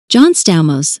John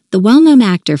Stamos, the well-known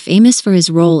actor famous for his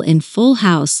role in Full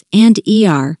House and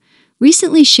ER,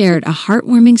 recently shared a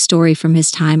heartwarming story from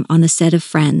his time on the set of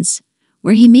Friends,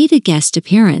 where he made a guest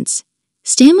appearance.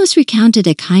 Stamos recounted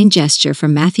a kind gesture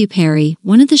from Matthew Perry,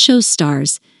 one of the show's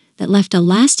stars, that left a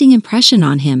lasting impression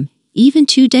on him, even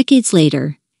 2 decades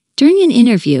later. During an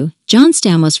interview, John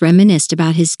Stamos reminisced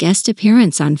about his guest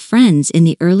appearance on Friends in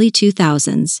the early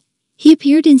 2000s. He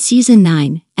appeared in Season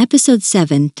 9, Episode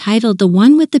 7, titled The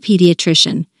One with the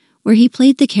Pediatrician, where he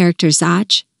played the character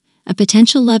Zach, a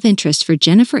potential love interest for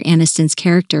Jennifer Aniston's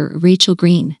character Rachel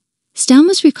Green.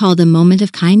 Stamos recalled a moment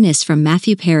of kindness from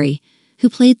Matthew Perry, who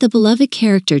played the beloved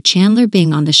character Chandler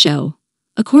Bing on the show.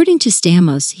 According to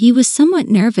Stamos, he was somewhat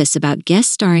nervous about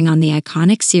guest starring on the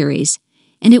iconic series,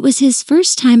 and it was his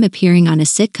first time appearing on a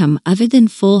sitcom other than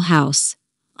Full House.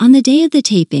 On the day of the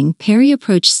taping, Perry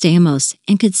approached Stamos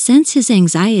and could sense his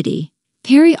anxiety.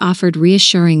 Perry offered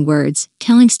reassuring words,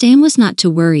 telling Stamos not to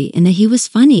worry and that he was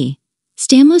funny.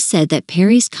 Stamos said that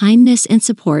Perry's kindness and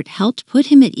support helped put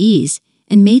him at ease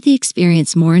and made the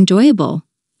experience more enjoyable.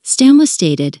 Stamos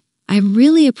stated, "I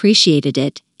really appreciated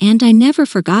it, and I never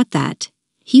forgot that."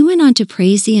 He went on to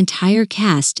praise the entire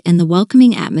cast and the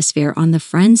welcoming atmosphere on the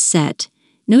Friends set,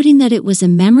 noting that it was a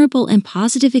memorable and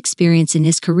positive experience in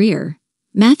his career.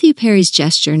 Matthew Perry's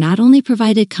gesture not only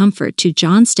provided comfort to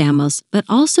John Stamos but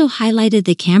also highlighted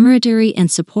the camaraderie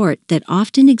and support that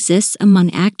often exists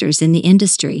among actors in the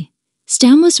industry.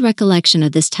 Stamos' recollection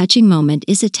of this touching moment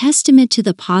is a testament to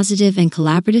the positive and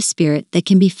collaborative spirit that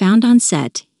can be found on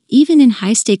set, even in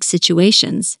high-stakes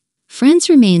situations. Friends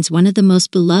remains one of the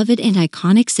most beloved and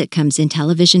iconic sitcoms in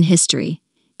television history.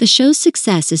 The show's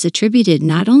success is attributed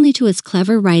not only to its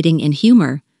clever writing and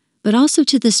humor, but also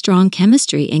to the strong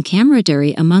chemistry and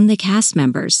camaraderie among the cast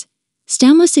members.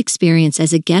 Stamos' experience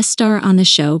as a guest star on the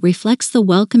show reflects the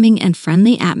welcoming and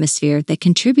friendly atmosphere that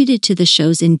contributed to the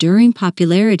show's enduring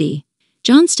popularity.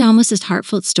 John Stamos'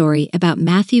 heartfelt story about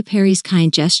Matthew Perry's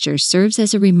kind gesture serves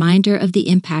as a reminder of the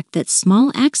impact that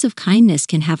small acts of kindness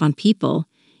can have on people,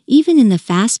 even in the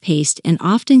fast-paced and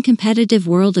often competitive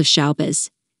world of showbiz.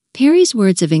 Perry's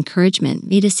words of encouragement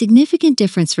made a significant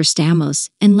difference for Stamos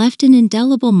and left an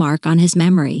indelible mark on his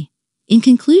memory. In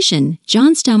conclusion,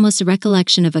 John Stamos'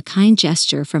 recollection of a kind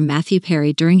gesture from Matthew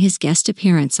Perry during his guest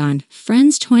appearance on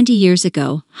Friends 20 years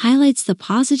ago highlights the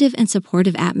positive and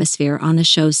supportive atmosphere on the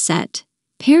show's set.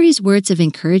 Perry's words of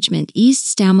encouragement eased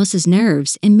Stamos'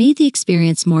 nerves and made the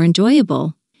experience more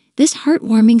enjoyable. This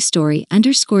heartwarming story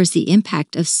underscores the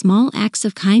impact of small acts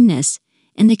of kindness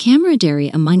and the camaraderie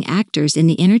among actors in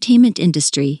the entertainment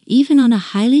industry, even on a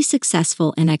highly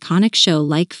successful and iconic show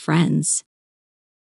like Friends.